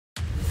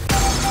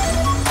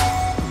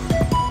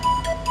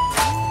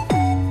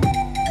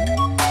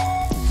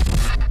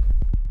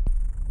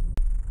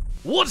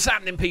What's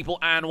happening, people?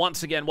 And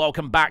once again,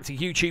 welcome back to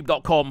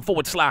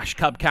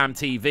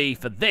youtube.com/CubCamTV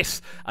for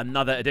this,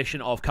 another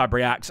edition of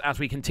CUBREACTS, as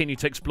we continue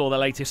to explore the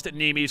latest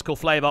new musical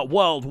flavour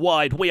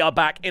worldwide. We are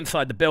back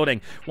inside the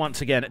building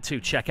once again to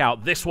check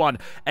out this one.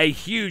 A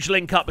huge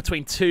link up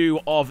between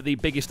two of the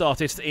biggest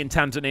artists in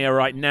Tanzania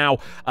right now.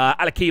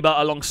 Alikiba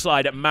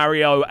alongside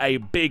Marioo, a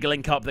big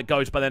link up that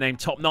goes by the name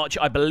Top Notch.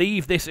 I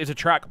believe this is a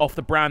track off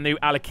the brand new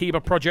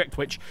Alikiba project,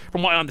 which,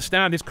 from what I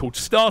understand, is called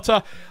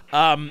Starter.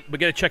 We're going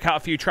to check out a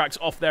few tracks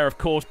off there, of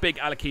course. Big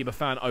Alikiba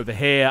fan over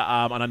here,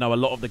 and I know a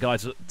lot of the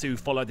guys that do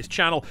follow this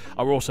channel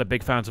are also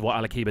big fans of what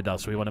Alikiba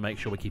does, so we want to make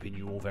sure we're keeping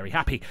you all very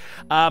happy.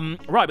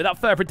 Right,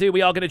 without further ado,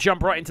 we are going to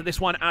jump right into this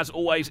one. As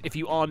always, if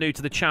you are new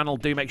to the channel,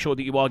 do make sure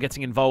that you are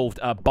getting involved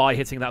by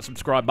hitting that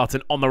subscribe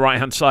button on the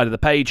right-hand side of the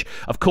page.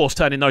 Of course,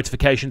 turning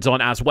notifications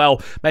on as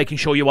well, making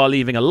sure you are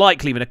leaving a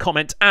like, leaving a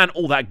comment, and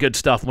all that good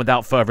stuff. And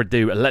without further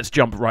ado, let's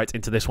jump right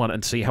into this one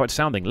and see how it's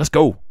sounding. Let's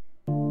go.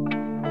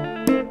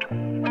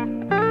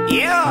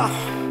 Yeah,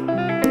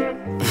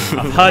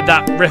 I've heard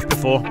that riff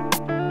before.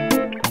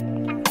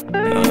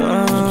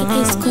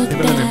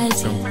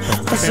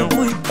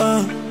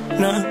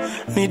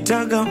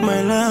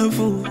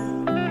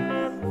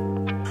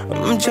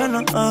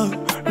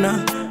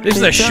 This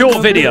is a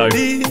short video.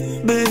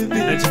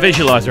 It's a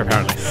visualizer,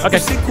 apparently. Okay.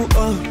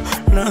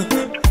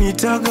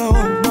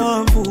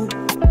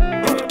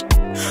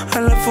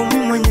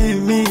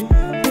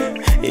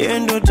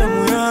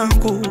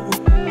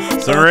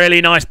 Some really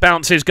nice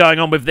bounces going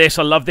on with this.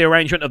 I love the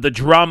arrangement of the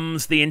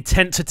drums, the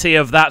intensity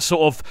of that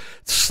sort of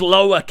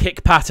slower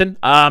kick pattern.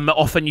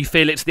 Often you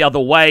feel it's the other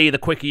way. The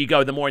quicker you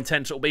go, the more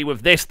intense it will be.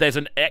 With this, there's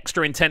an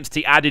extra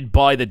intensity added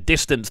by the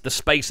distance. The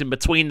space in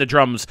between the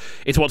drums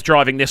is what's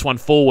driving this one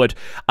forward.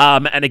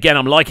 And again,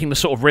 I'm liking the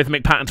sort of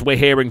rhythmic patterns we're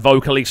hearing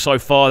vocally so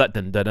far. That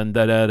dun dun dun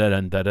dun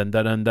dun dun dun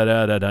dun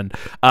dun dun dun.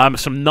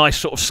 Some nice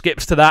sort of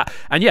skips to that.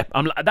 And yeah,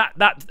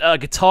 that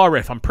guitar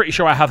riff, I'm pretty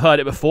sure I have heard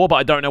it before, but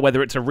I don't know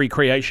whether it's a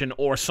recreation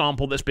or a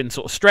sample that's been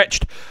sort of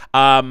stretched. Yeah,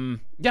 I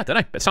don't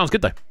know. It sounds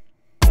good though.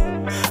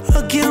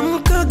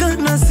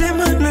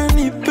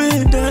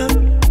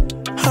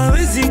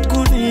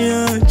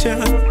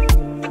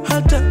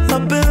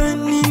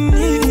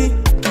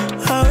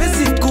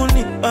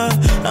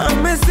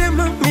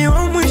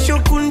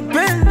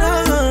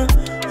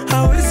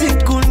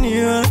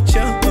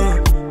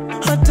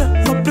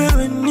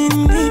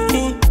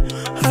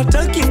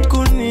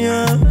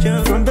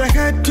 From the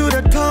head to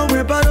the toe,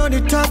 we're bad on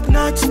the top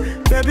notch.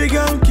 Baby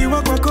girl,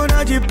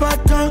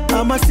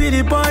 I'm a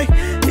city boy.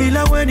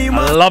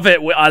 I love it.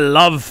 I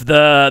love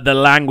the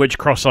language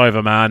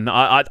crossover, man.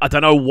 I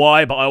don't know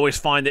why, but I always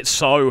find it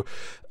so...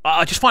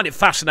 I just find it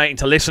fascinating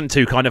to listen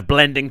to, kind of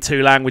blending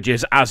two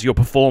languages as you're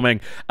performing.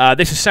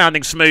 This is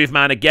sounding smooth,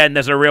 man. Again,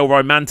 there's a real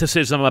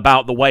romanticism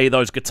about the way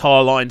those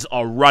guitar lines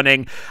are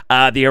running.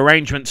 The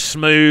arrangement's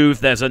smooth.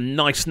 There's a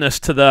niceness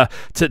to the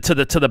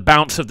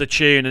bounce of the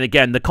tune, and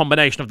again, the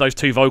combination of those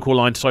two vocal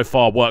lines so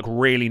far work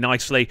really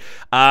nicely.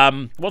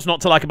 What's not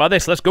to like about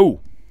this? Let's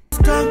go.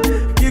 From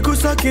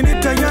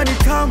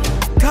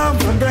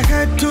the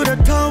head to the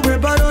toe, we're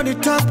bad on the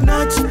top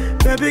notch.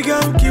 Baby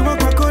girl,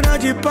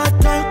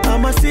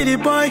 I'm a city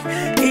boy.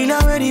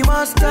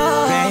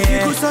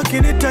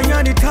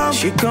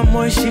 She come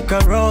on, she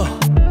can roll.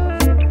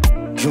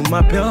 You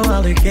my bill,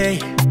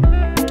 Alikiba.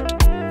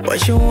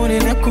 What you want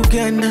in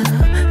Nakugana,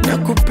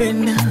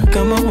 Nakupenda,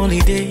 come on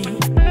holiday.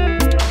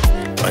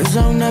 One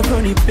song na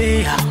gonna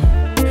pay.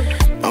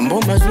 Mambo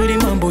mazuri,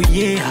 mambo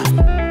yeah.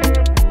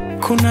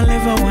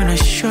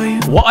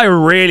 What I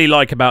really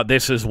like about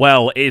this as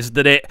well is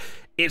that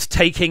it's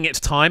taking its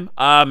time.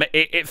 I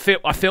feel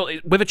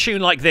with a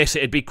tune like this,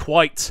 it'd be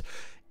quite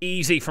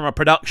easy from a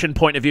production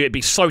point of view. It'd be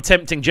so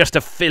tempting just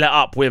to fill it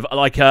up with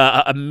like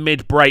a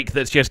mid break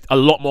that's just a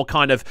lot more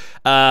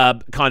I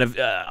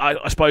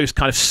suppose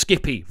kind of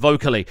skippy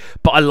vocally.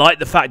 But I like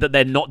the fact that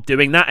they're not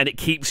doing that, and it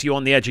keeps you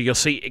on the edge of your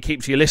seat. It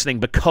keeps you listening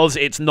because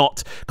it's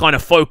not kind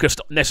of focused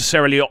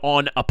necessarily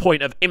on a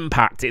point of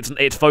impact.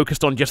 It's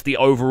focused on just the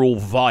overall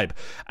vibe,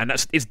 and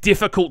it's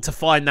difficult to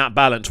find that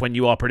balance when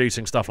you are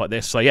producing stuff like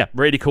this. So yeah,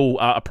 really cool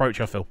approach,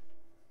 I feel.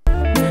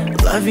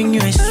 Loving you,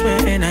 I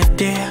swear and I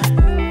dare.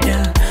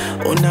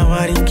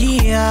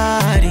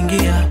 Unawaringia,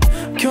 ringia.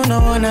 Kiona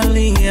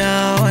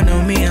wanalia,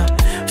 wanaumia.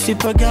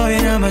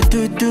 Usipagawe na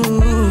matutu,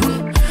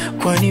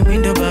 kwani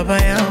mindo baba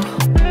yao.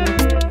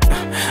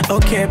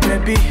 Okay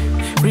baby,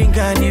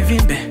 ringa ni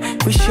vimbe.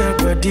 We share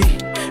body,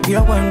 we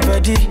are one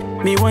body.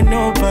 Me want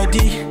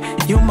nobody.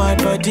 You my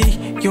body,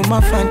 you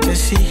my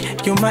fantasy,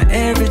 you my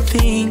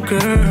everything,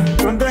 girl.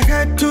 From the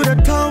head to the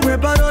toe, we're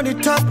bad on the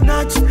top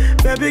notch.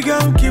 Baby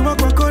girl, I'm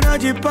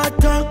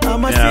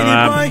a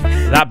city boy.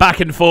 That back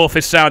and forth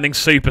is sounding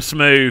super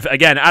smooth.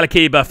 Again,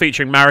 Alikiba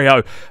featuring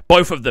Marioo,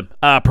 both of them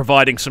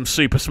providing some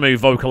super smooth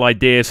vocal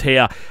ideas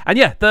here. And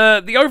yeah,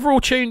 the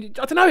overall tune,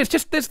 I don't know, it's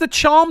just, there's the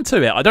charm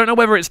to it. I don't know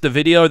whether it's the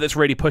video that's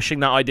really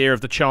pushing that idea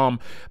of the charm,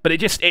 but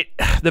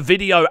the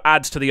video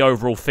adds to the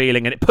overall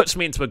feeling, and it puts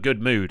me into a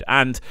good mood.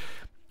 And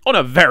on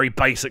a very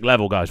basic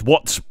level, guys,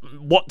 what's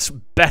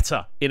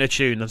better in a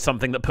tune than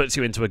something that puts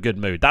you into a good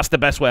mood? That's the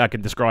best way I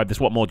can describe this.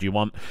 What more do you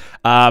want?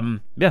 Yeah,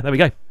 there we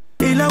go.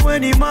 Yeah,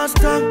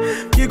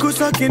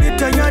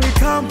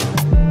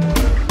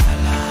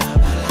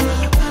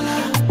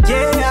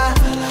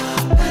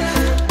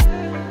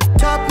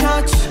 top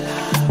notch.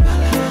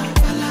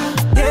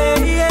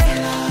 Yeah,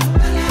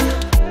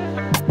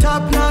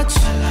 top notch.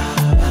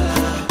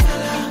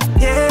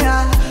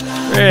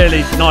 Yeah.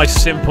 Really nice,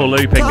 simple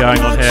looping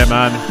going on here,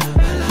 man.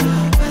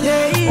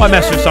 Why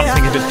mess with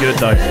something if it's good,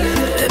 though?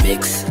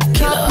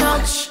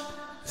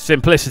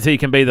 Simplicity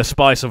can be the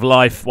spice of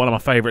life. One of my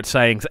favourite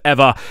sayings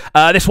ever.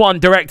 This one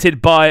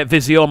directed by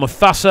Vizio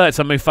Mufasa. It's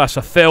a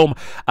Mufasa film.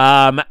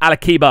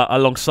 Alikiba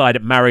alongside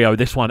Marioo.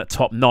 This one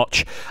top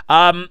notch.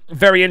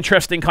 Very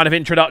interesting kind of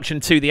introduction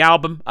to the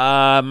album.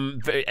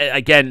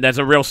 Again, there's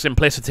a real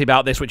simplicity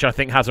about this, which I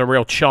think has a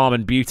real charm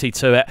and beauty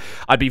to it.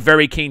 I'd be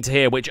very keen to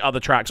hear which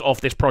other tracks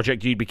off this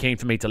project you'd be keen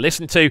for me to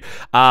listen to.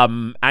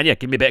 And yeah,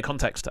 give me a bit of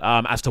context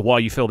as to why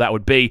you feel that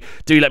would be.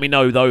 Do let me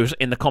know those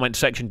in the comment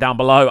section down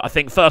below. I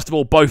think, first of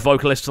all, both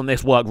vocalists on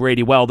this work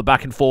really well. The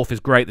back and forth is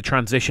great. The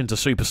transitions are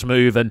super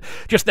smooth, and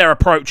just their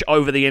approach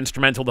over the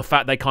instrumental, the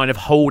fact they kind of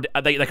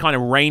they kind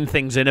of rein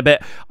things in a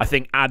bit, I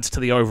think adds to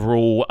the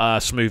overall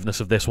smoothness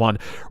of this one.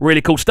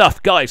 Really cool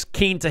stuff. Guys,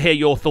 keen to hear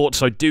your thoughts,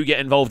 so do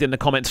get involved in the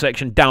comment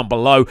section down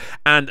below.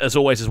 And as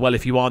always as well,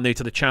 if you are new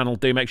to the channel,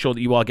 do make sure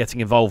that you are getting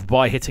involved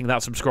by hitting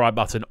that subscribe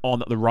button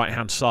on the right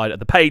hand side of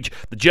the page.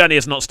 The journey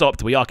has not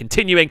stopped. We are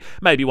continuing.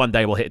 Maybe one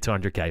day we'll hit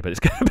 200k, but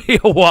it's going to be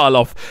a while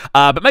off.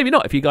 But maybe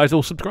not if you guys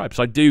all subscribe.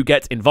 So do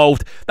get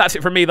involved. That's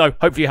it from me, though.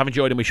 Hopefully you have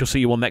enjoyed, and we shall see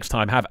you all next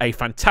time. Have a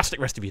fantastic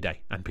rest of your day,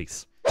 and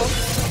peace.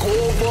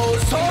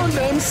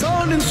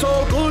 Sounding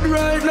so good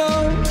right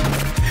now.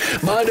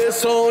 But they're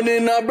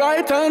sounding a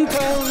bright and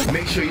town.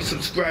 Make sure you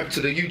subscribe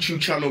to the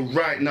YouTube channel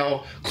right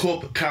now,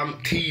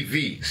 CUBREACTS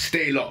TV.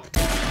 Stay locked.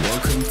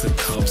 Welcome to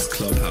Cubs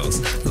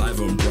Clubhouse,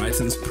 live on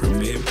Brighton's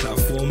premier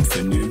platform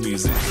for new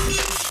music.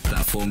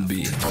 Platform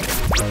B.